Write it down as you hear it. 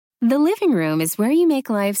The living room is where you make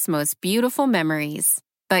life's most beautiful memories.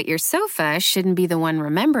 But your sofa shouldn't be the one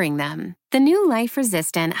remembering them. The new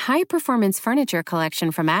life-resistant, high-performance furniture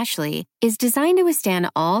collection from Ashley is designed to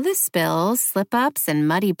withstand all the spills, slip-ups, and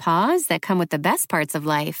muddy paws that come with the best parts of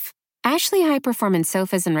life. Ashley high-performance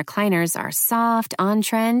sofas and recliners are soft,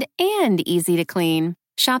 on-trend, and easy to clean.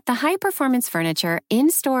 Shop the high-performance furniture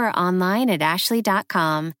in-store or online at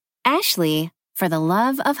ashley.com. Ashley, for the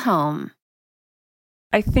love of home.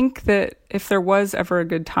 I think that if there was ever a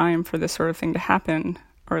good time for this sort of thing to happen,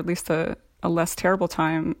 or at least a less terrible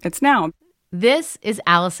time, it's now. This is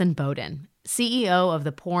Allison Bowden, CEO of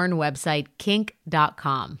the porn website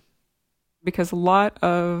kink.com. Because a lot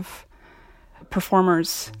of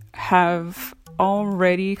performers have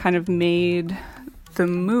already kind of made the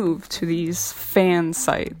move to these fan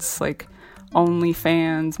sites, like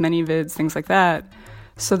OnlyFans, ManyVids, things like that.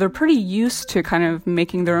 So they're pretty used to kind of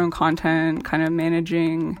making their own content, kind of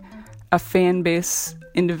managing a fan base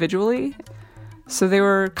individually. So they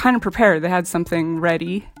were kind of prepared. They had something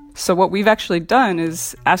ready. So what we've actually done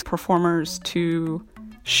is ask performers to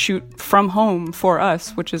shoot from home for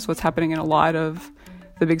us, which is what's happening in a lot of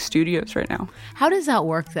the big studios right now. How does that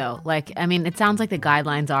work, though? It sounds like the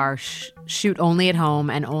guidelines are shoot only at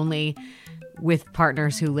home and only with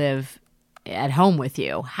partners who live at home with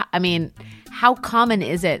you. How common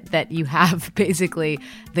is it that you have basically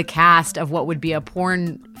the cast of what would be a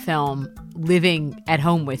porn film living at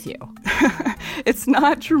home with you? It's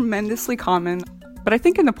not tremendously common, but I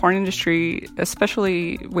think in the porn industry,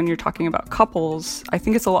 especially when you're talking about couples, I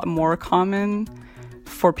think it's a lot more common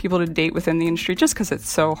for people to date within the industry just because it's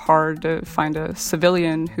so hard to find a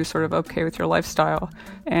civilian who's sort of okay with your lifestyle.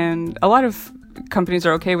 And a lot of companies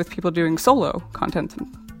are okay with people doing solo content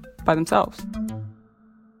by themselves.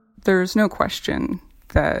 There's no question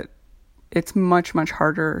that it's much, much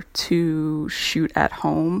harder to shoot at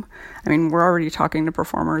home. We're already talking to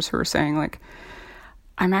performers who are saying, like,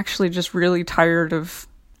 I'm actually just really tired of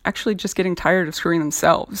getting tired of screwing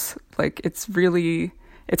themselves. Like, it's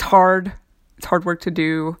hard. It's hard work to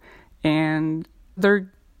do. And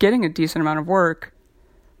they're getting a decent amount of work.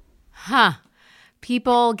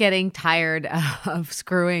 People getting tired of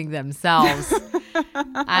screwing themselves.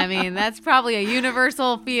 That's probably a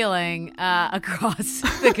universal feeling across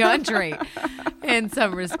the country in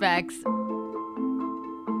some respects.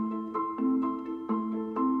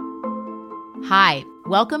 Hi,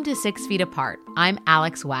 welcome to 6 Feet Apart. I'm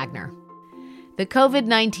Alex Wagner. The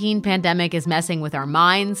COVID-19 pandemic is messing with our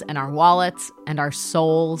minds and our wallets and our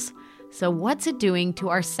souls. So what's it doing to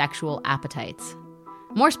our sexual appetites?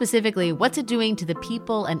 More specifically, what's it doing to the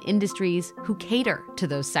people and industries who cater to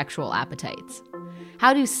those sexual appetites?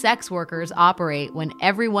 How do sex workers operate when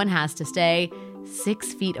everyone has to stay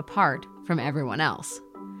 6 feet apart from everyone else?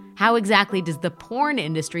 How exactly does the porn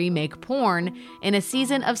industry make porn in a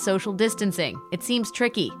season of social distancing? It seems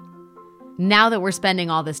tricky. Now that we're spending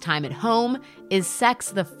all this time at home, is sex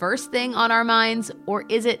the first thing on our minds, or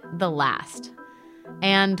is it the last?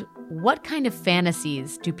 And what kind of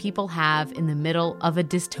fantasies do people have in the middle of a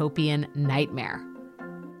dystopian nightmare?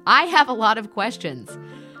 I have a lot of questions.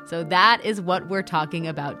 So that is what we're talking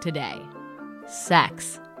about today.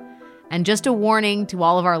 Sex. And just a warning to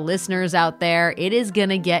all of our listeners out there, it is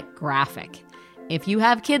gonna get graphic. If you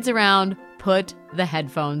have kids around, put the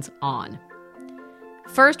headphones on.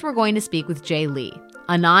 First, we're going to speak with Jay Lee,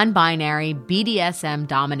 a non-binary BDSM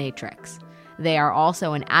dominatrix. They are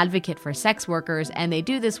also an advocate for sex workers, and they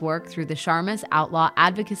do this work through the Sharmas Outlaw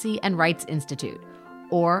Advocacy and Rights Institute,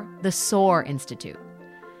 or the SOAR Institute.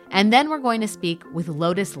 And then we're going to speak with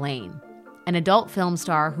Lotus Lane, an adult film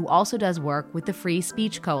star who also does work with the Free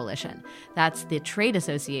Speech Coalition. That's the trade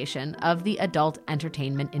association of the adult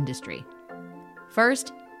entertainment industry.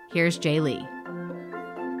 First, here's Jay Lee.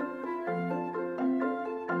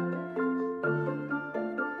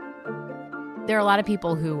 There are a lot of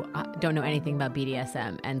people who don't know anything about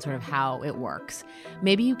BDSM and sort of how it works.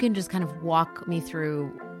 Maybe you can just kind of walk me through,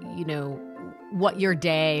 what your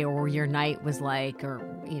day or your night was like, or,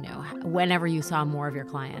 whenever you saw more of your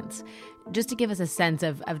clients, just to give us a sense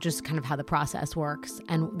of just kind of how the process works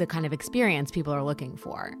and the kind of experience people are looking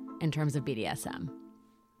for in terms of BDSM.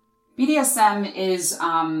 BDSM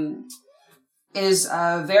is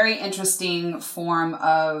a very interesting form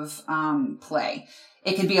of play.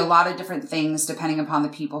 It could be a lot of different things depending upon the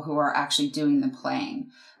people who are actually doing the playing.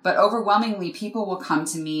 But overwhelmingly, people will come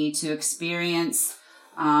to me to experience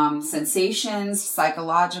sensations,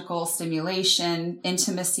 psychological stimulation,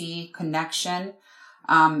 intimacy, connection,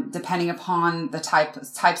 depending upon the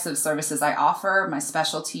types of services I offer, my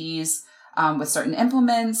specialties with certain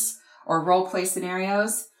implements or role play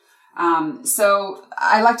scenarios. So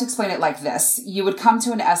I like to explain it like this. You would come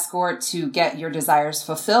to an escort to get your desires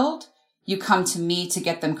fulfilled. You come to me to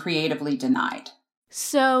get them creatively denied.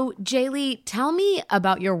 So, Jaylee, tell me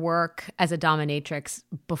about your work as a dominatrix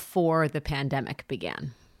before the pandemic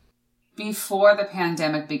began. Before the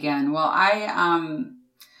pandemic began, well, I'm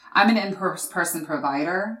an in-person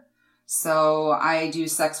provider. So I do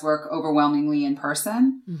sex work overwhelmingly in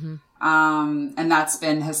person. Mm-hmm. And that's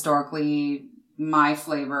been historically my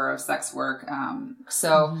flavor of sex work.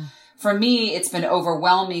 For me, it's been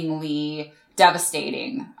overwhelmingly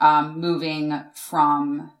devastating, moving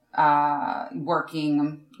from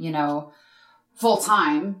working, full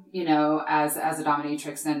time, as a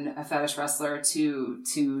dominatrix and a fetish wrestler to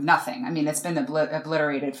nothing. I mean, it's been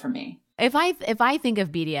obliterated for me. If I think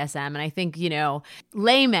of BDSM and I think,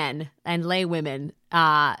 laymen and laywomen,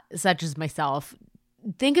 such as myself,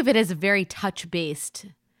 think of it as a very touch-based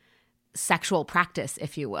sexual practice,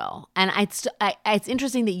 if you will. And it's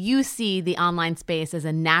interesting that you see the online space as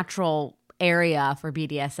a natural area for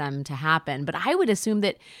BDSM to happen. But I would assume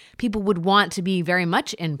that people would want to be very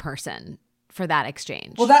much in person for that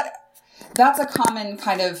exchange. Well, that's a common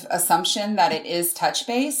kind of assumption that it is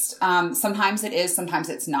touch-based. Sometimes it is, sometimes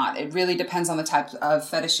it's not. It really depends on the type of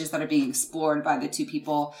fetishes that are being explored by the two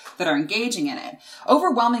people that are engaging in it.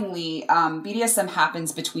 Overwhelmingly, BDSM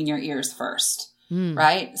happens between your ears first.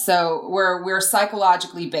 Right? So we're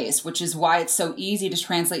psychologically based, which is why it's so easy to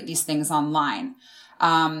translate these things online.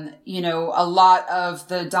 A lot of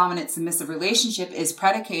the dominant submissive relationship is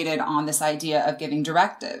predicated on this idea of giving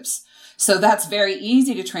directives. So that's very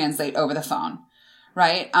easy to translate over the phone.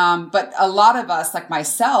 Right. But a lot of us, like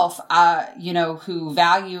myself, who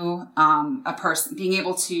value, a person being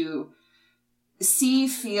able to see,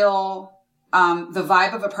 feel, the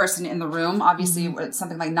vibe of a person in the room. Obviously, it's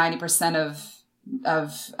something like 90% of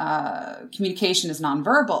communication is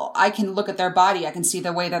nonverbal. I can look at their body. I can see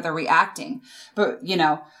the way that they're reacting. But,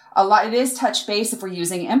 it is touch base if we're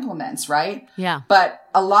using implements, right? Yeah. But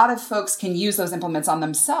a lot of folks can use those implements on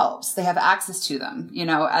themselves. They have access to them.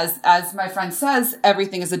 As my friend says,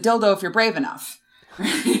 everything is a dildo if you're brave enough.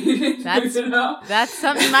 That's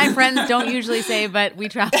something my friends don't usually say, but we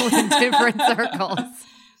travel in different circles.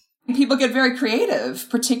 People get very creative,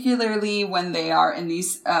 particularly when they are in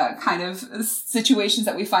these kind of situations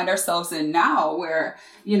that we find ourselves in now, where,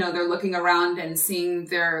 they're looking around and seeing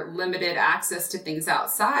their limited access to things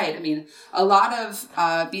outside. I mean, a lot of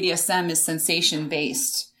BDSM is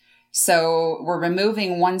sensation-based. So we're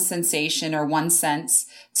removing one sensation or one sense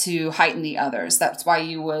to heighten the others. That's why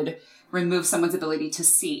you would remove someone's ability to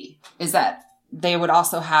see, is that they would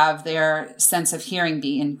also have their sense of hearing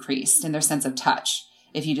be increased and their sense of touch,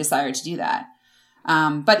 if you desire to do that.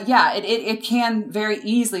 But yeah, it can very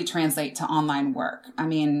easily translate to online work. I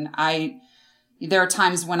mean, there are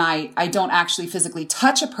times when I don't actually physically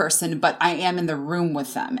touch a person, but I am in the room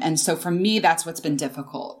with them. And so for me, that's what's been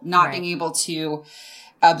difficult, not being able to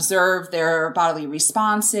observe their bodily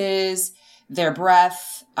responses, their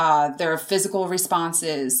breath, their physical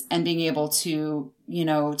responses, and being able to,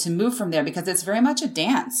 to move from there, because it's very much a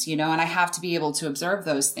dance, and I have to be able to observe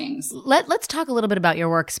those things. Let's talk a little bit about your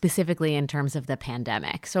work specifically in terms of the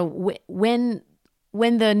pandemic. So when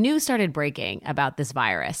the news started breaking about this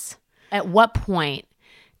virus, at what point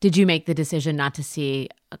did you make the decision not to see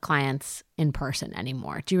clients in person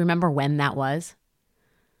anymore? Do you remember when that was?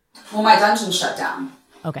 Well, my dungeon shut down.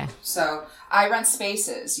 Okay. So I rent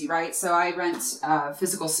spaces, right? So I rent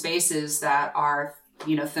physical spaces that are,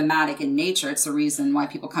 thematic in nature. It's the reason why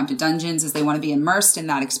people come to dungeons, is they want to be immersed in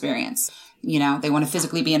that experience. They want to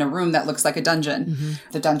physically be in a room that looks like a dungeon. Mm-hmm.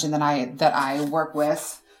 The dungeon that I work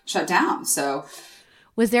with shut down. So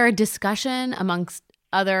was there a discussion amongst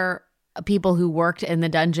other people who worked in the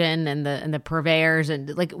dungeon and the purveyors,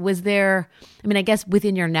 and was there, I guess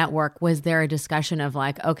within your network, was there a discussion of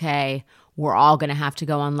okay, we're all going to have to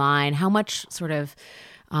go online? How much sort of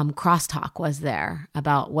crosstalk was there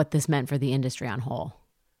about what this meant for the industry on whole?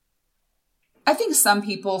 I think some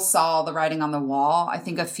people saw the writing on the wall. I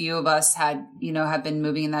think a few of us have been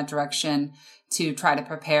moving in that direction to try to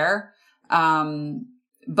prepare.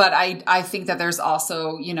 But I think that there's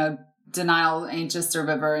also, denial ain't just a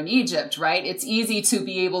river in Egypt, right? It's easy to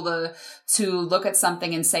be able to look at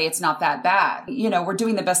something and say it's not that bad. We're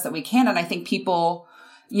doing the best that we can. And I think people,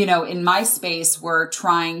 in my space, were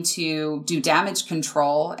trying to do damage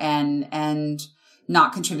control and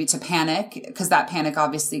not contribute to panic, because that panic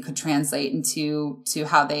obviously could translate into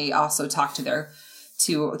how they also talk to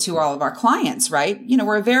to all of our clients, right? You know,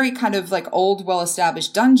 we're a very kind of like old,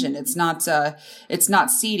 well-established dungeon. It's not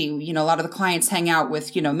seedy. You know, a lot of the clients hang out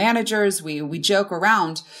with, you know, managers. We joke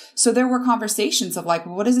around. So there were conversations of like,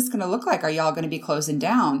 well, what is this going to look like? Are y'all going to be closing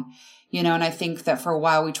down? You know, and I think that for a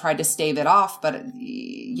while we tried to stave it off, but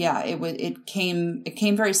yeah, it came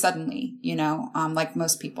very suddenly, you know, like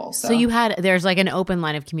most people. So there's like an open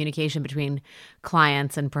line of communication between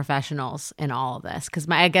clients and professionals in all of this. Because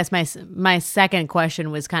I guess my second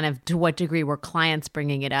question was kind of to what degree were clients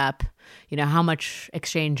bringing it up? You know, how much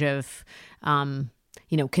exchange of,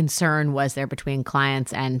 you know, concern was there between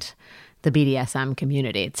clients and the BDSM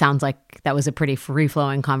community? It sounds like that was a pretty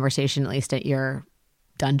free-flowing conversation, at least at your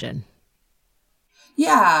dungeon.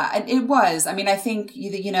 Yeah, it was. I mean, I think,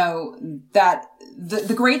 you know, that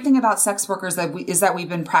the great thing about sex workers is that we've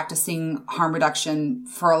been practicing harm reduction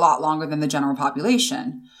for a lot longer than the general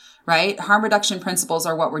population, right? Harm reduction principles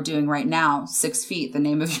are what we're doing right now. 6 Feet, the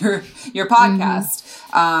name of your podcast.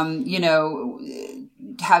 Mm-hmm. You know,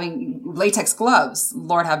 having latex gloves,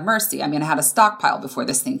 Lord have mercy. I mean, I had a stockpile before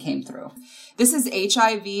this thing came through. This is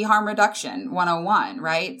HIV harm reduction 101,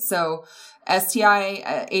 right? So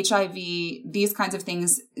STI, HIV, these kinds of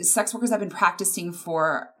things, sex workers have been practicing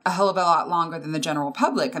for a hell of a lot longer than the general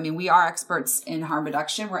public. I mean, we are experts in harm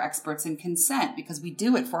reduction. We're experts in consent because we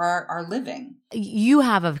do it for our living. You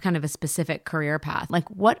have a kind of a specific career path. Like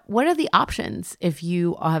what are the options if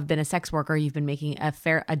you have been a sex worker, you've been making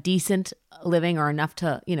a decent living or enough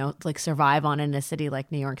to, you know, like survive on in a city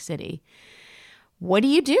like New York City? What do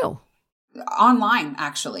you do? Online,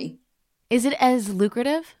 actually. Is it as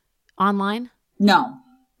lucrative online? No,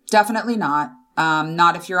 definitely not.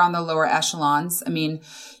 Not if you're on the lower echelons. I mean,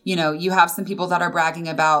 you know, you have some people that are bragging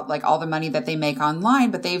about like all the money that they make online,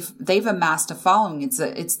 but they've amassed a following.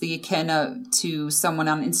 It's the akin to someone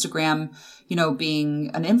on Instagram, you know,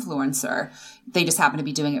 being an influencer. They just happen to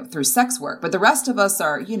be doing it through sex work. But the rest of us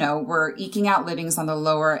are, you know, we're eking out livings on the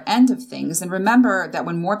lower end of things. And remember that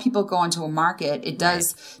when more people go into a market, it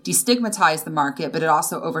does destigmatize the market, but it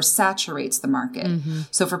also oversaturates the market. Mm-hmm.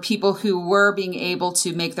 So for people who were being able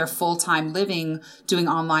to make their full-time living doing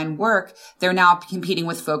online work, they're now competing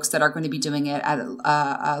with folks that are going to be doing it at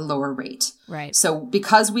a lower rate. Right. So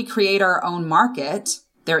because we create our own market,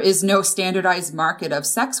 there is no standardized market of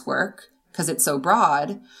sex work because it's so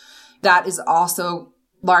broad. That is also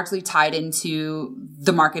largely tied into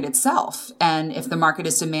the market itself. And if the market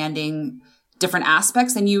is demanding different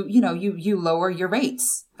aspects, then you lower your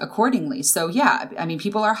rates accordingly. So yeah, I mean,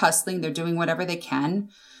 people are hustling, they're doing whatever they can.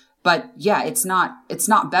 But yeah, it's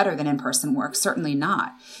not better than in-person work. Certainly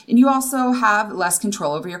not. And you also have less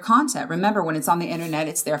control over your content. Remember, when it's on the internet,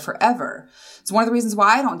 it's there forever. So one of the reasons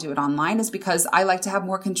why I don't do it online is because I like to have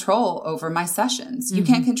more control over my sessions. Mm-hmm. You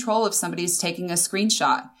can't control if somebody's taking a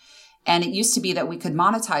screenshot. And it used to be that we could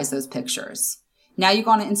monetize those pictures. Now you go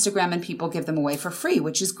on Instagram and people give them away for free,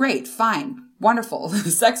 which is great. Fine. Wonderful.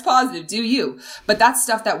 Sex positive. Do you. But that's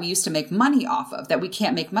stuff that we used to make money off of that we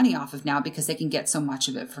can't make money off of now because they can get so much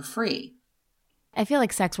of it for free. I feel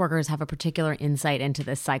like sex workers have a particular insight into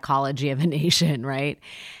the psychology of a nation, right?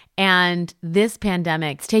 And this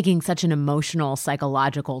pandemic's taking such an emotional,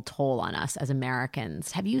 psychological toll on us as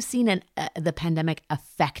Americans. Have you seen the pandemic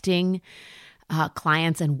affecting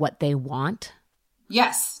clients and what they want?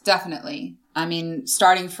 Yes, definitely. I mean,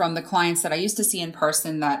 starting from the clients that I used to see in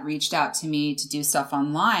person that reached out to me to do stuff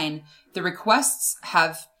online, the requests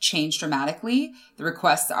have changed dramatically. The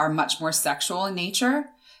requests are much more sexual in nature.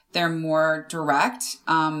 They're more direct,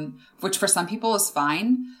 which for some people is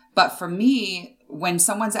fine. But for me, when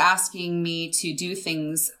someone's asking me to do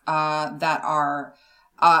things that are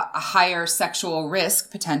a higher sexual risk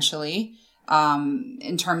potentially,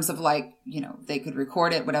 in terms of like, you know, they could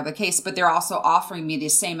record it, whatever the case, but they're also offering me the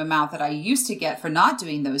same amount that I used to get for not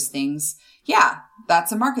doing those things. Yeah,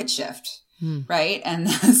 that's a market shift. Right. And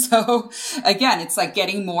so again, it's like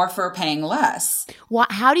getting more for paying less. Well,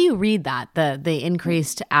 how do you read that? The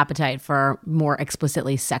increased appetite for more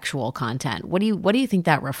explicitly sexual content. What do you think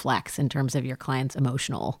that reflects in terms of your client's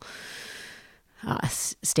emotional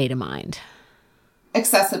state of mind?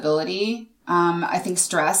 Accessibility. I think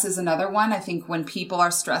stress is another one. I think when people are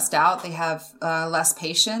stressed out, they have less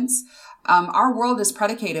patience. Our world is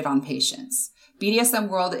predicated on patience. BDSM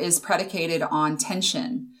world is predicated on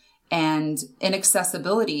tension and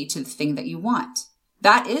inaccessibility to the thing that you want.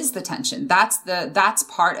 That is the tension. That's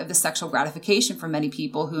part of the sexual gratification for many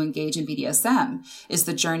people who engage in BDSM is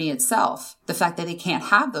the journey itself. The fact that they can't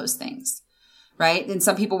have those things, right? And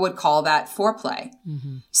some people would call that foreplay.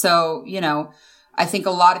 Mm-hmm. So, you know, I think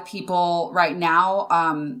a lot of people right now,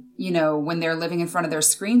 when they're living in front of their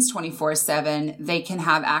screens 24/7, they can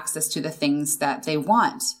have access to the things that they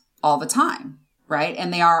want all the time, right?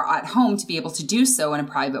 And they are at home to be able to do so in a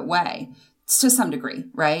private way to some degree,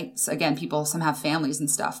 right? So again, some have families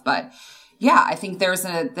and stuff, but yeah, I think the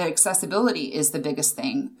accessibility is the biggest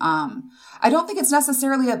thing. I don't think it's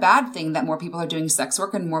necessarily a bad thing that more people are doing sex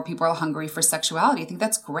work and more people are hungry for sexuality. I think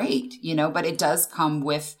that's great, but it does come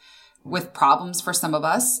with problems for some of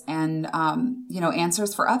us and,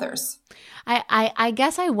 answers for others. I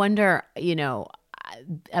guess I wonder,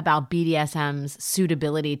 about BDSM's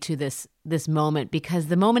suitability to this moment, because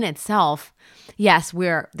the moment itself, yes,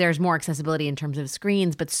 there's more accessibility in terms of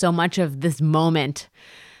screens, but so much of this moment,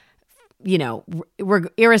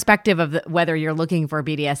 irrespective of whether you're looking for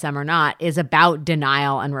BDSM or not, is about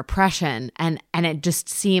denial and repression. And it just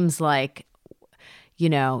seems like,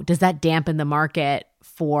 does that dampen the market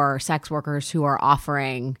for sex workers who are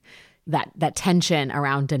offering that tension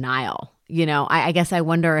around denial? I guess I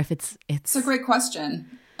wonder if it's a great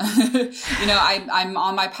question. I'm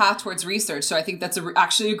on my path towards research. So I think that's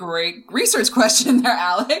actually a great research question there,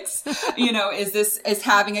 Alex. Is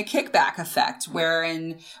having a kickback effect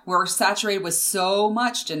wherein we're saturated with so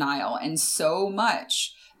much denial and so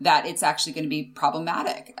much that it's actually going to be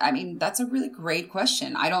problematic? I mean, that's a really great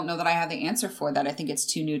question. I don't know that I have the answer for that. I think it's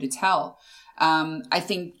too new to tell. I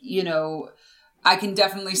think, I can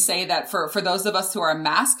definitely say that for those of us who are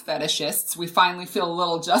mask fetishists, we finally feel a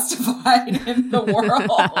little justified in the world.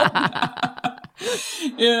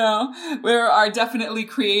 We are definitely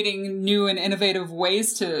creating new and innovative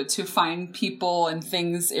ways to find people and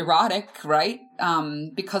things erotic, right?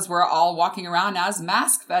 Because we're all walking around as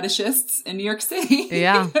mask fetishists in New York City.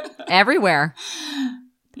 Yeah, everywhere.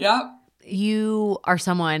 Yep. You are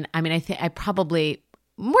someone, I probably,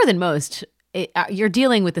 more than most, you're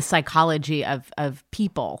dealing with the psychology of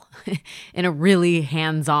people in a really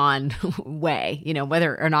hands-on way,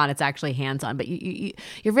 whether or not it's actually hands-on, but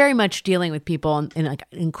you're very much dealing with people in like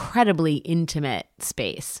an incredibly intimate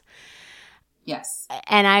space. Yes.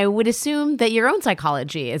 And I would assume that your own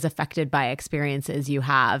psychology is affected by experiences you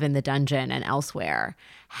have in the dungeon and elsewhere.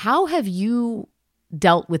 How have you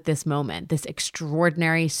dealt with this moment, this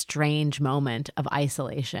extraordinary, strange moment of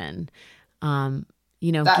isolation?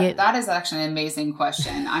 That is actually an amazing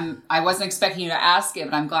question. I wasn't expecting you to ask it,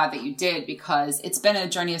 but I'm glad that you did, because it's been a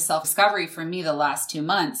journey of self-discovery for me the last 2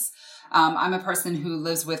 months. I'm a person who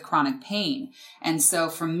lives with chronic pain. And so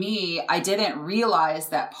for me, I didn't realize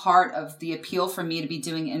that part of the appeal for me to be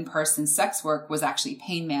doing in-person sex work was actually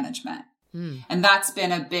pain management. And that's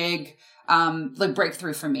been a big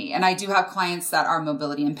breakthrough for me. And I do have clients that are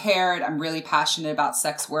mobility impaired. I'm really passionate about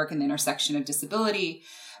sex work and the intersection of disability.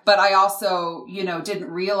 But I also,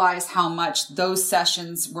 didn't realize how much those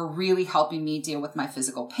sessions were really helping me deal with my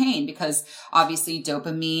physical pain, because obviously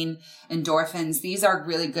dopamine, endorphins, these are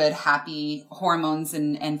really good, happy hormones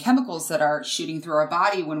and chemicals that are shooting through our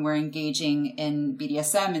body when we're engaging in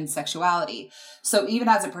BDSM and sexuality. So even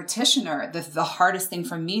as a practitioner, the hardest thing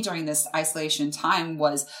for me during this isolation time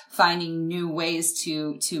was finding new ways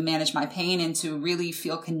to manage my pain and to really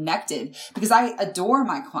feel connected, because I adore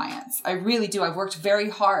my clients. I really do. I've worked very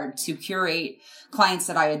hard to curate clients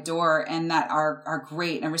that I adore and that are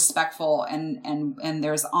great and respectful and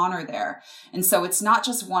there's honor there. And so it's not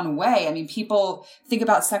just one way. I mean, people think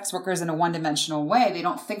about sex workers in a one-dimensional way. They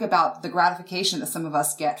don't think about the gratification that some of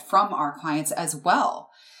us get from our clients as well.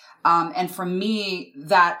 And for me,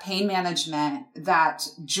 that pain management, that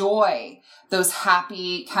joy, those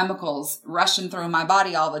happy chemicals rushing through my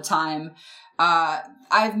body all the time,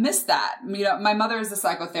 I've missed that. My mother is a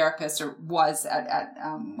psychotherapist, or was at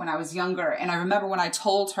when I was younger. And I remember when I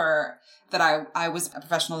told her that I was a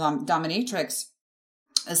professional dominatrix,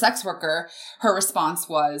 a sex worker, her response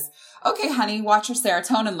was, "Okay, honey, watch your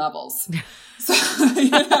serotonin levels." So,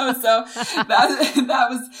 so that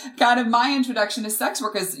was kind of my introduction to sex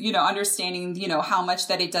work, is, understanding, how much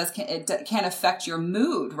that it can affect your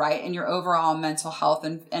mood, right? And your overall mental health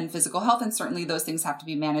and physical health. And certainly those things have to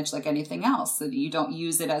be managed like anything else, so that you don't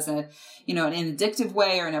use it as an addictive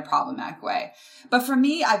way or in a problematic way. But for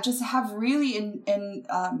me, I just have really,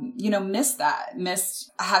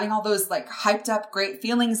 missed having all those like hyped up great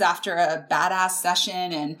feelings after a badass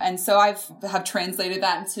session. And so have translated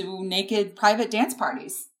that into naked private dance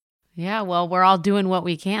parties. Yeah, well, we're all doing what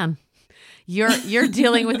we can. You're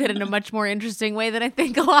dealing with it in a much more interesting way than I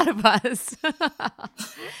think a lot of us.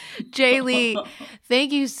 Jae Lee,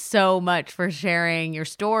 thank you so much for sharing your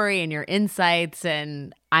story and your insights.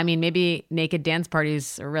 And I mean, maybe naked dance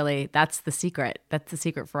parties are really, that's the secret. That's the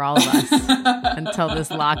secret for all of us until this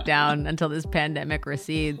lockdown, until this pandemic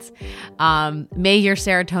recedes. May your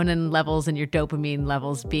serotonin levels and your dopamine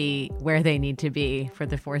levels be where they need to be for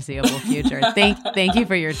the foreseeable future. Thank you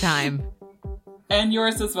for your time. And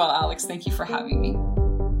yours as well, Alex. Thank you for having me.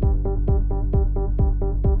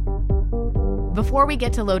 Before we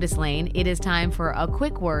get to Lotus Lane, it is time for a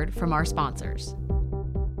quick word from our sponsors.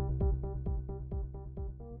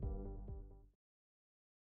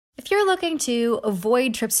 If you're looking to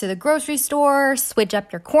avoid trips to the grocery store, switch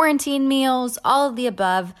up your quarantine meals, all of the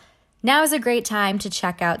above, now is a great time to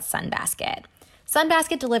check out Sunbasket.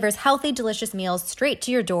 Sunbasket delivers healthy, delicious meals straight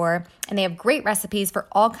to your door, and they have great recipes for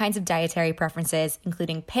all kinds of dietary preferences,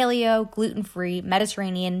 including paleo, gluten-free,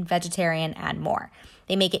 Mediterranean, vegetarian, and more.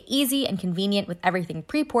 They make it easy and convenient with everything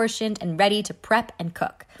pre-portioned and ready to prep and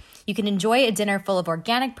cook. You can enjoy a dinner full of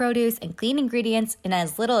organic produce and clean ingredients in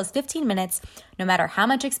as little as 15 minutes, no matter how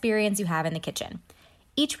much experience you have in the kitchen.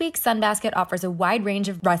 Each week, Sunbasket offers a wide range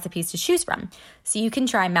of recipes to choose from, so you can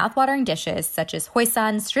try mouthwatering dishes such as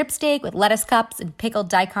hoisin strip steak with lettuce cups and pickled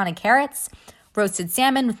daikon and carrots, roasted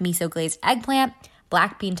salmon with miso-glazed eggplant,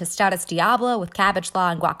 black bean tostadas diablo with cabbage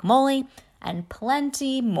slaw and guacamole, and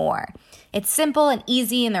plenty more. It's simple and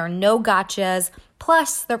easy, and there are no gotchas.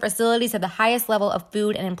 Plus, their facilities have the highest level of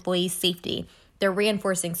food and employee safety. They're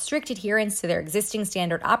reinforcing strict adherence to their existing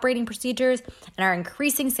standard operating procedures and are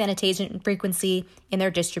increasing sanitation frequency in their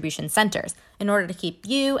distribution centers in order to keep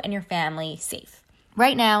you and your family safe.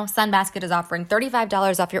 Right now, Sunbasket is offering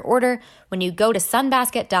 $35 off your order when you go to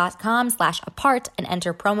sunbasket.com/apart and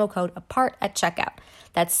enter promo code APART at checkout.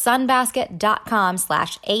 That's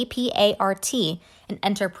sunbasket.com/APART and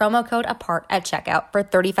enter promo code APART at checkout for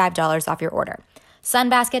 $35 off your order.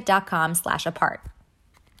 sunbasket.com/apart.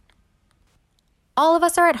 All of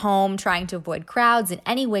us are at home trying to avoid crowds in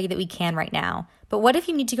any way that we can right now. But what if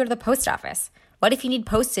you need to go to the post office? What if you need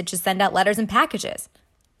postage to send out letters and packages?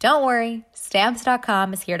 Don't worry,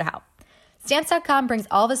 Stamps.com is here to help. Stamps.com brings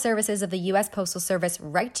all the services of the U.S. Postal Service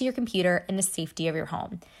right to your computer in the safety of your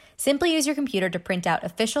home. Simply use your computer to print out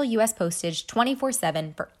official U.S. postage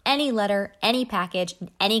 24/7 for any letter, any package,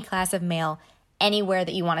 and any class of mail, anywhere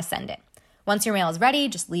that you want to send it. Once your mail is ready,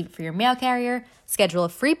 just leave it for your mail carrier, schedule a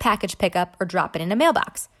free package pickup, or drop it in a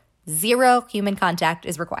mailbox. 0 human contact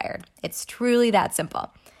is required. It's truly that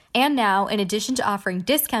simple. And now, in addition to offering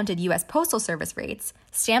discounted U.S. Postal Service rates,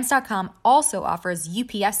 Stamps.com also offers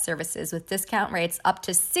UPS services with discount rates up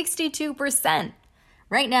to 62%.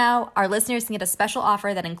 Right now, our listeners can get a special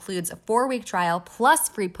offer that includes a 4-week trial plus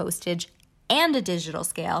free postage and a digital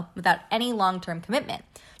scale without any long-term commitment.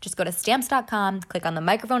 Just go to Stamps.com, click on the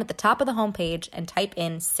microphone at the top of the homepage, and type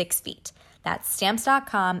in 6 feet. That's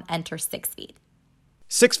Stamps.com, enter 6 feet.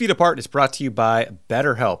 6 Feet Apart is brought to you by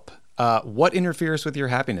BetterHelp. What interferes with your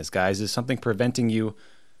happiness, guys? Is something preventing you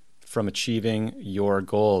from achieving your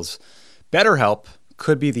goals? BetterHelp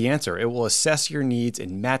could be the answer. It will assess your needs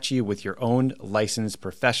and match you with your own licensed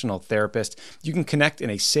professional therapist. You can connect in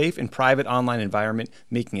a safe and private online environment,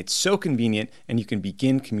 making it so convenient, and you can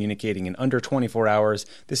begin communicating in under 24 hours.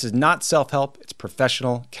 This is not self-help, it's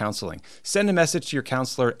professional counseling. Send a message to your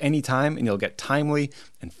counselor anytime, and you'll get timely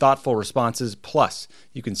and thoughtful responses. Plus,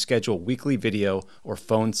 you can schedule weekly video or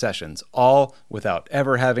phone sessions, all without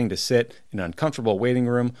ever having to sit in an uncomfortable waiting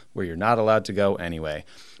room where you're not allowed to go anyway.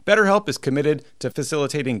 BetterHelp is committed to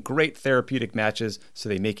facilitating great therapeutic matches, so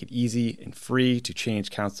they make it easy and free to change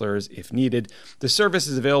counselors if needed. The service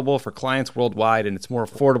is available for clients worldwide, and it's more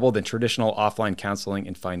affordable than traditional offline counseling,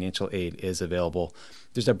 and financial aid is available.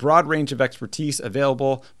 There's a broad range of expertise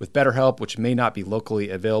available with BetterHelp, which may not be locally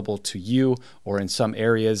available to you or in some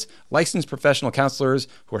areas. Licensed professional counselors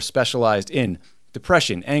who are specialized in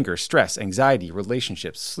depression, anger, stress, anxiety,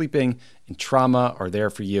 relationships, sleeping, and trauma are there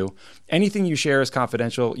for you. Anything you share is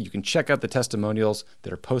confidential. You can check out the testimonials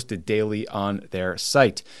that are posted daily on their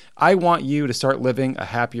site. I want you to start living a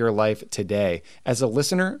happier life today. As a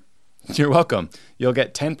listener, you're welcome. You'll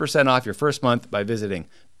get 10% off your first month by visiting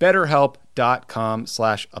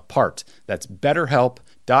BetterHelp.com/apart. That's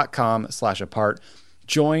BetterHelp.com/apart.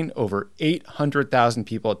 Join over 800,000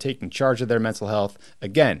 people taking charge of their mental health.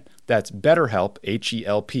 Again, that's BetterHelp,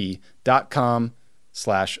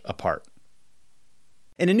 HELP.com/apart.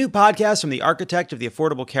 In a new podcast from the architect of the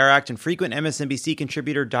Affordable Care Act and frequent MSNBC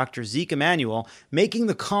contributor Dr. Zeke Emanuel, Making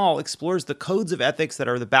the Call explores the codes of ethics that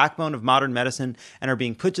are the backbone of modern medicine and are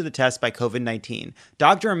being put to the test by COVID-19.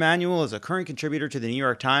 Dr. Emanuel is a current contributor to the New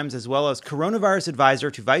York Times as well as coronavirus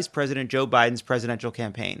advisor to Vice President Joe Biden's presidential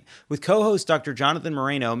campaign. With co-host Dr. Jonathan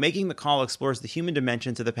Moreno, Making the Call explores the human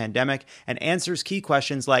dimensions of the pandemic and answers key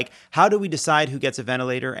questions like how do we decide who gets a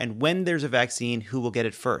ventilator and when there's a vaccine, who will get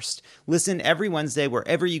it first. Listen every Wednesday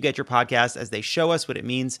wherever you get your podcast as they show us what it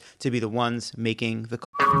means to be the ones making the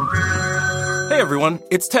call. Hey everyone,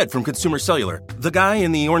 it's Ted from Consumer Cellular, the guy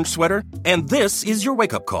in the orange sweater, and this is your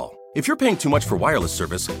wake-up call. If you're paying too much for wireless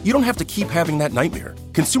service, you don't have to keep having that nightmare.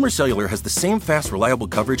 Consumer Cellular has the same fast, reliable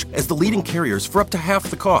coverage as the leading carriers for up to half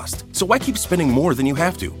the cost. So why keep spending more than you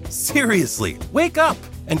have to? Seriously, wake up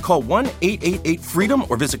and call 1-888-FREEDOM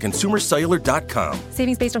or visit consumercellular.com.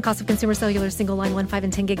 Savings based on cost of Consumer Cellular single line 1, 5,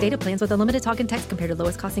 and 10 gig data plans with unlimited talk and text compared to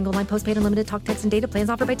lowest cost single line postpaid unlimited talk, text, and data plans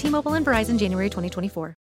offered by T-Mobile and Verizon January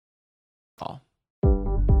 2024.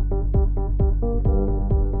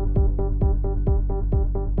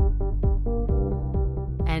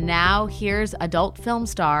 And now here's adult film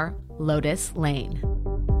star Lotus Lane.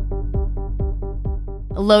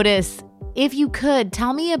 Lotus, if you could,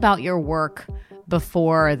 tell me about your work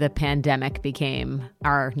before the pandemic became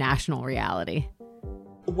our national reality.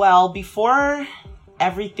 Well, before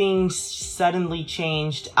everything suddenly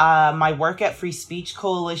changed, my work at Free Speech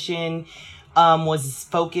Coalition was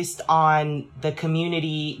focused on the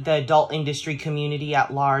community, the adult industry community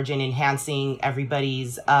at large, and enhancing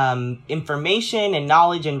everybody's information and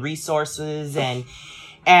knowledge and resources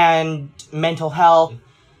and mental health.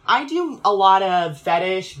 I do a lot of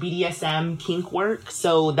fetish, BDSM, kink work.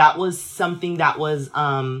 So that was something that was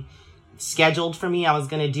scheduled for me. I was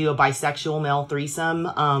going to do a bisexual male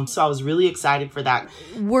threesome. So I was really excited for that.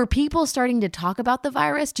 Were people starting to talk about the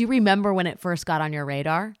virus? Do you remember when it first got on your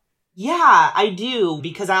radar? Yeah, I do,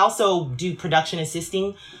 because I also do production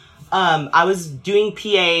assisting. I was doing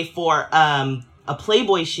PA for a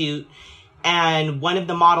Playboy shoot, and one of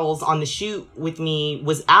the models on the shoot with me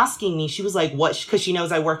was asking me, she was like, what, because she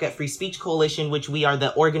knows I work at Free Speech Coalition, which we are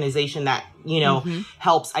the organization that,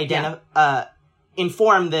 helps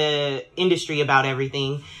inform the industry about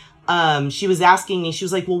everything. She was asking me, she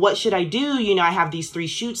was like, well, what should I do? I have these 3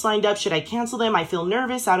 shoots lined up. Should I cancel them? I feel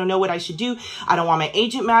nervous. I don't know what I should do. I don't want my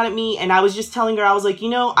agent mad at me. And I was just telling her, I was like,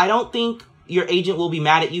 I don't think your agent will be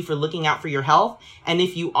mad at you for looking out for your health. And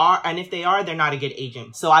if they are, they're not a good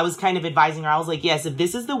agent. So I was kind of advising her. I was like, yes, if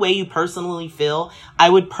this is the way you personally feel, I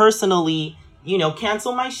would personally,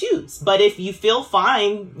 cancel my shoots. But if you feel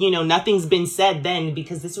fine, nothing's been said then,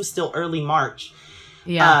 because this was still early March.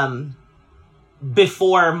 Yeah.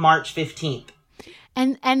 Before March 15th.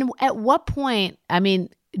 And at what point,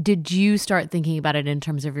 did you start thinking about it in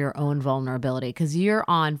terms of your own vulnerability? Because you're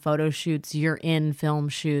on photo shoots, you're in film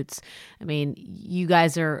shoots. You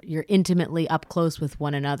guys you're intimately up close with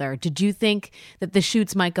one another. Did you think that the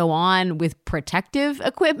shoots might go on with protective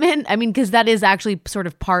equipment? Because that is actually sort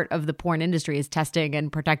of part of the porn industry, is testing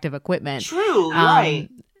and protective equipment. True, right.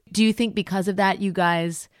 Do you think because of that, you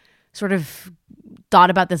guys sort of thought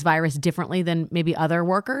about this virus differently than maybe other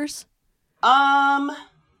workers?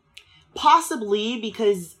 Possibly,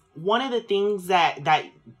 because one of the things that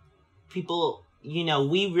people,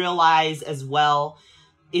 we realize as well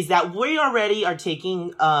is that we already are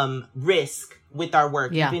taking risk with our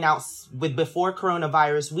work. Yeah. Even before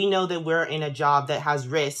coronavirus, we know that we're in a job that has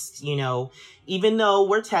risks, even though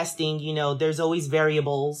we're testing, there's always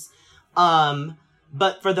variables.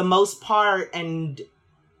 But for the most part, and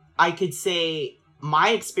I could say my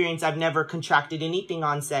experience, I've never contracted anything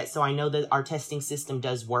on set, so I know that our testing system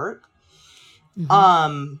does work.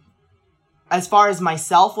 Mm-hmm. As far as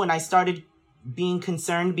myself, when I started being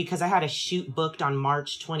concerned, because I had a shoot booked on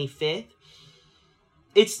March 25th,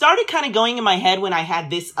 it started kind of going in my head when I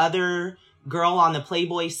had this other girl on the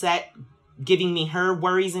Playboy set giving me her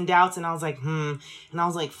worries and doubts, and I was like, and I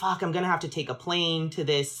was like, fuck, I'm gonna have to take a plane to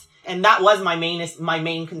this. And that was my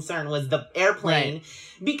main concern, was the airplane. Right.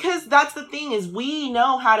 Because that's the thing, is we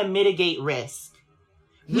know how to mitigate risk.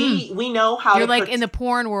 We know how You're like, in the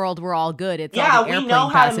porn world, we're all good. It's all the airplane we know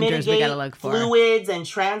how to passengers we gotta look for. Fluids and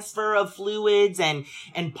transfer of fluids and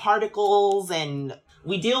particles, and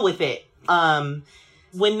we deal with it.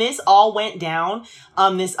 When this all went down,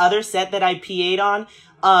 this other set that I PA'd on,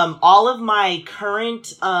 all of my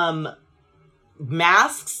current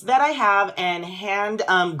masks that I have and hand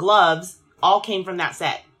gloves all came from that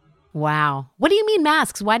set. Wow. What do you mean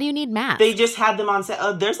masks? Why do you need masks? They just had them on set.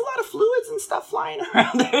 There's a lot of fluids and stuff flying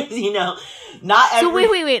around. There's, not every...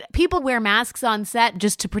 So wait. People wear masks on set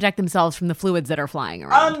just to protect themselves from the fluids that are flying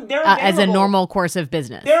around they're as a normal course of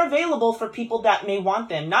business. They're available for people that may want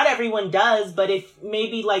them. Not everyone does, but if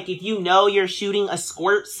you're shooting a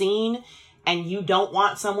squirt scene and you don't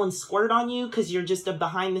want someone squirt on you because you're just a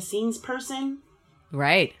behind the scenes person.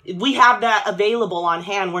 Right. We have that available on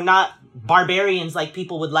hand. We're not barbarians like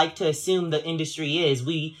people would like to assume the industry is.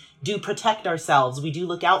 We do protect ourselves. We do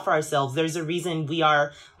look out for ourselves. There's a reason we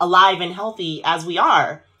are alive and healthy as we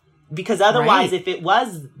are. Because otherwise, if it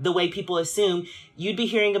was the way people assume, you'd be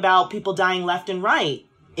hearing about people dying left and right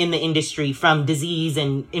in the industry from disease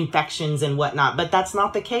and infections and whatnot. But that's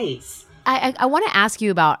not the case. I want to ask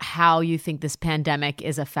you about how you think this pandemic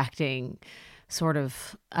is affecting sort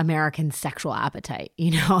of American sexual appetite,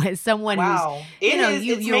 as someone who's,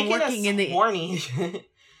 you're working in the horny.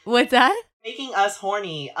 What's that? Making us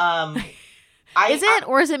horny. Is it,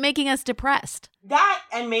 or is it making us depressed? That,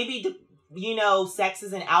 and maybe, sex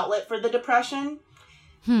is an outlet for the depression.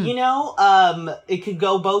 It could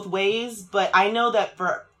go both ways, but I know that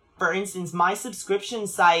for instance, my subscription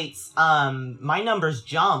sites, my numbers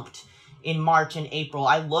jumped in March and April.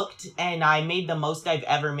 I looked and I made the most I've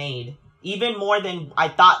ever made. Even more than I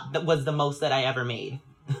thought that was the most that I ever made.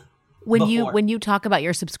 When you talk about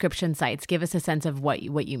your subscription sites, give us a sense of what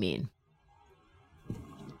you mean.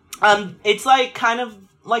 It's like kind of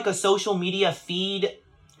like a social media feed,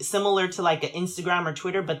 similar to like an Instagram or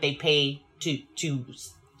Twitter, but they pay to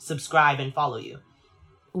subscribe and follow you.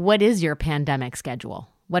 What is your pandemic schedule?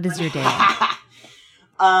 What is your day?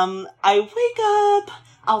 I wake up,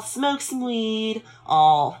 I'll smoke some weed,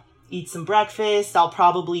 I'll eat some breakfast, I'll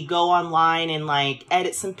probably go online and like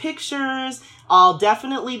edit some pictures.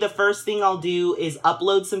 The first thing I'll do is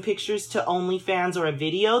upload some pictures to OnlyFans or a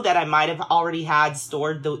video that I might have already had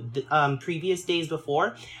stored the previous days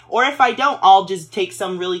before. Or if I don't, I'll just take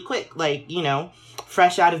some really quick, like,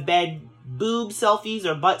 fresh out of bed boob selfies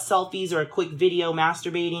or butt selfies or a quick video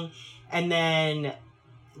masturbating. And then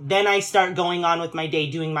I start going on with my day,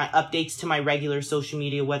 doing my updates to my regular social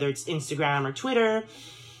media, whether it's Instagram or Twitter.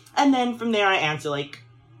 And then from there, I answer like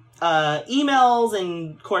emails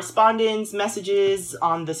and correspondence, messages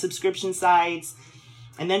on the subscription sites.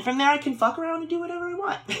 And then from there, I can fuck around and do whatever I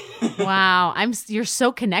want. Wow, you're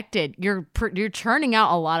so connected. You're churning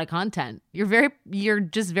out a lot of content. You're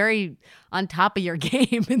just very on top of your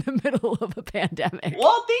game in the middle of a pandemic.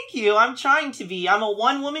 Well, thank you. I'm trying to be. I'm a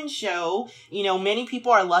one-woman show. Many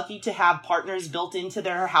people are lucky to have partners built into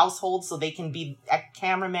their household so they can be a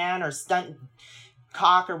cameraman or stunt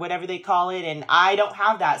cock or whatever they call it, and I don't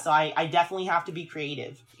have that, so I definitely have to be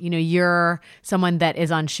creative. You're someone that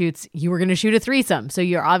is on shoots. You were going to shoot a threesome, so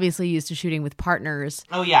you're obviously used to shooting with partners.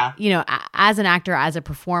 Oh yeah. As an actor, as a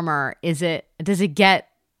performer, does it get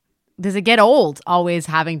old always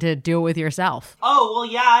having to deal with yourself? Oh well,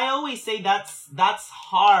 yeah. I always say that's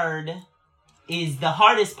hard. The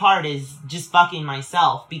hardest part is just fucking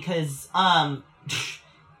myself because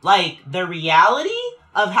like the reality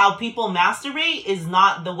of how people masturbate is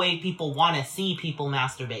not the way people want to see people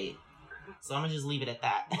masturbate. So I'm gonna just leave it at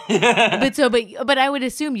that. but I would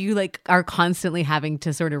assume you like are constantly having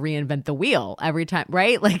to sort of reinvent the wheel every time,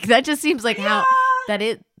 right? Like that just seems like how that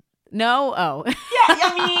it. No, oh. Yeah,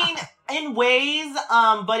 I mean, in ways,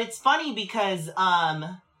 but it's funny because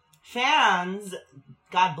fans,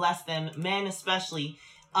 God bless them, men especially,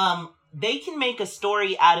 they can make a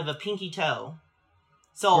story out of a pinky toe.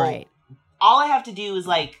 So. Right. All I have to do is,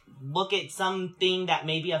 like, look at something that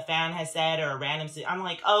maybe a fan has said or a random... I'm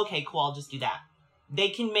like, oh, okay, cool, I'll just do that. They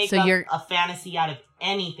can make a fantasy out of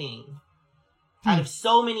anything. Out of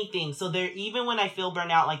so many things. So even when I feel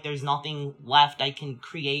burnt out, like there's nothing left I can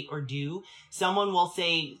create or do, someone will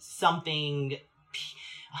say something,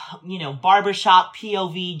 barbershop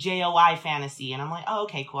POV JOI fantasy. And I'm like, oh,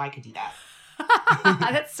 okay, cool, I could do that.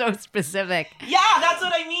 That's so specific. Yeah, that's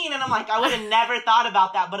what I mean. And I'm like, I would have never thought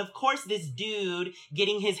about that. But of course, this dude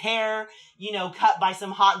getting his hair, cut by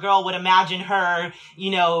some hot girl would imagine her,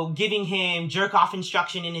 giving him jerk off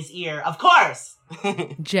instruction in his ear. Of course.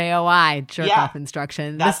 JOI, jerk off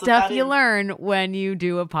instruction. The stuff you learn when you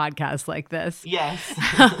do a podcast like this. Yes.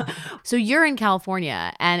 So you're in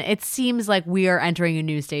California, and it seems like we are entering a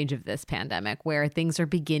new stage of this pandemic where things are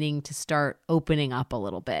beginning to start opening up a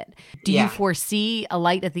little bit. Do you foresee a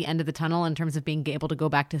light at the end of the tunnel in terms of being able to go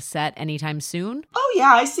back to set anytime soon? Oh,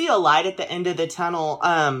 yeah, I see a light at the end of the tunnel.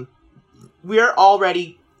 We're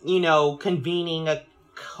already, convening a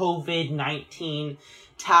COVID-19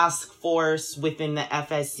 task force within the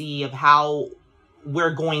FSC of how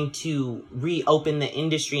we're going to reopen the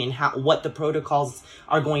industry and what the protocols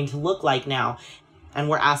are going to look like now. And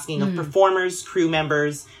we're asking of performers, crew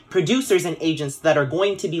members, producers, and agents that are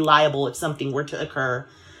going to be liable if something were to occur.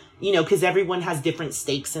 You know, because everyone has different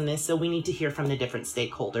stakes in this, so we need to hear from the different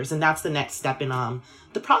stakeholders. And that's the next step in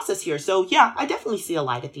the process here. So, yeah, I definitely see a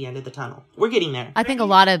light at the end of the tunnel. We're getting there. I think a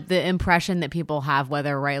lot of the impression that people have,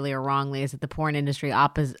 whether rightly or wrongly, is that the porn industry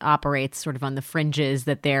operates sort of on the fringes,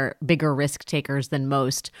 that they're bigger risk takers than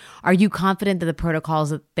most. Are you confident that the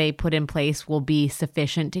protocols that they put in place will be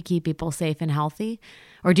sufficient to keep people safe and healthy?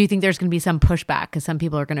 Or do you think there's going to be some pushback because some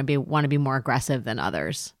people are going to want to be more aggressive than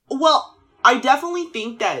others? Well, I definitely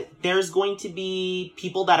think that there's going to be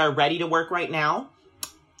people that are ready to work right now,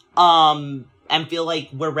 and feel like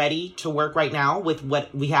we're ready to work right now with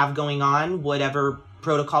what we have going on, whatever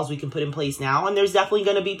protocols we can put in place now. And there's definitely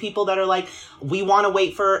going to be people that are like, we want to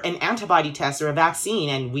wait for an antibody test or a vaccine,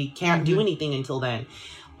 and we can't do anything until then.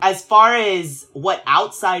 As far as what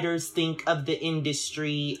outsiders think of the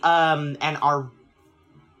industry, and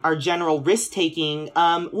our general risk-taking,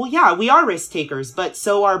 well, yeah, we are risk-takers, but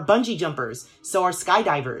so are bungee jumpers, so are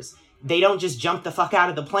skydivers. They don't just jump the fuck out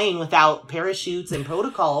of the plane without parachutes and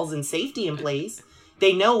protocols and safety in place.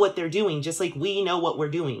 They know what they're doing, just like we know what we're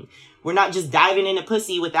doing. We're not just diving into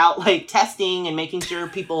pussy without, like, testing and making sure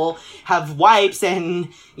people have wipes and,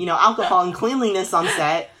 you know, alcohol and cleanliness on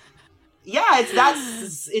set. Yeah,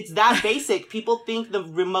 it's that basic. People think the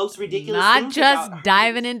most ridiculous Not things just about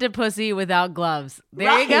diving into pussy without gloves.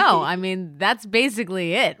 There you go. I mean, that's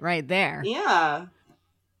basically it right there. Yeah.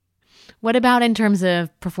 What about in terms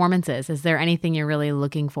of performances? Is there anything you're really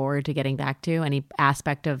looking forward to getting back to? Any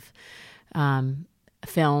aspect of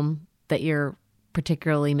film that you're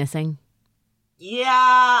particularly missing? Yeah,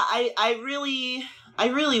 I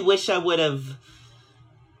really wish I would have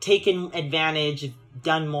taken advantage,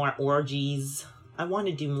 done more orgies. I want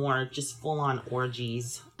to do more just full-on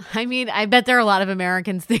orgies. I mean, I bet there are a lot of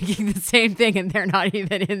Americans thinking the same thing, and they're not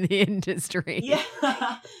even in the industry. Yeah,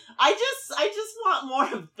 I just want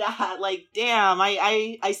more of that. Like, damn,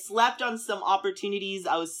 I slept on some opportunities.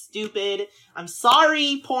 I was stupid. I'm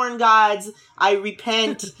sorry, porn gods. I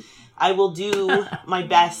repent. I will do my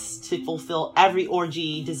best to fulfill every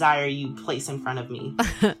orgy desire you place in front of me.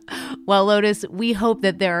 Well, Lotus, we hope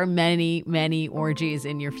that there are many, many orgies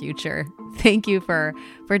in your future. Thank you for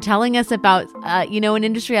telling us about, an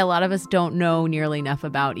industry a lot of us don't know nearly enough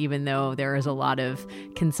about, even though there is a lot of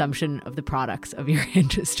consumption of the products of your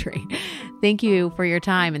industry. Thank you for your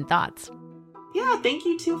time and thoughts. Yeah, thank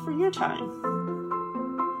you too for your time.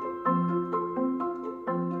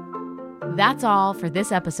 That's all for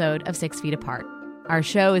this episode of 6 Feet Apart. Our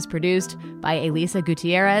show is produced by Elisa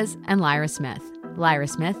Gutierrez and Lyra Smith. Lyra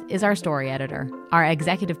Smith is our story editor. Our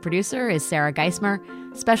executive producer is Sarah Geismer.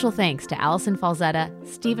 Special thanks to Allison Falzetta,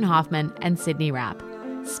 Stephen Hoffman, and Sydney Rapp.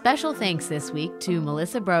 Special thanks this week to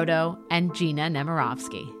Melissa Brodo and Gina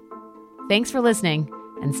Nemirovsky. Thanks for listening,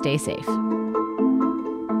 and stay safe.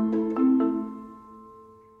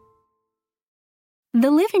 The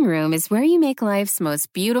living room is where you make life's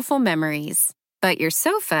most beautiful memories. But your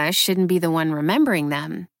sofa shouldn't be the one remembering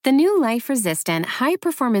them. The new life-resistant,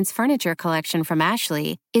 high-performance furniture collection from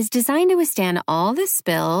Ashley is designed to withstand all the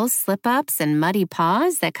spills, slip-ups, and muddy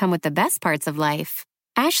paws that come with the best parts of life.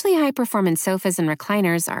 Ashley high-performance sofas and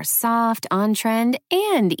recliners are soft, on-trend,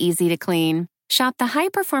 and easy to clean. Shop the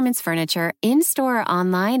high-performance furniture in-store or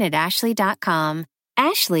online at ashley.com.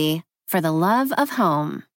 Ashley, for the love of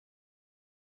home.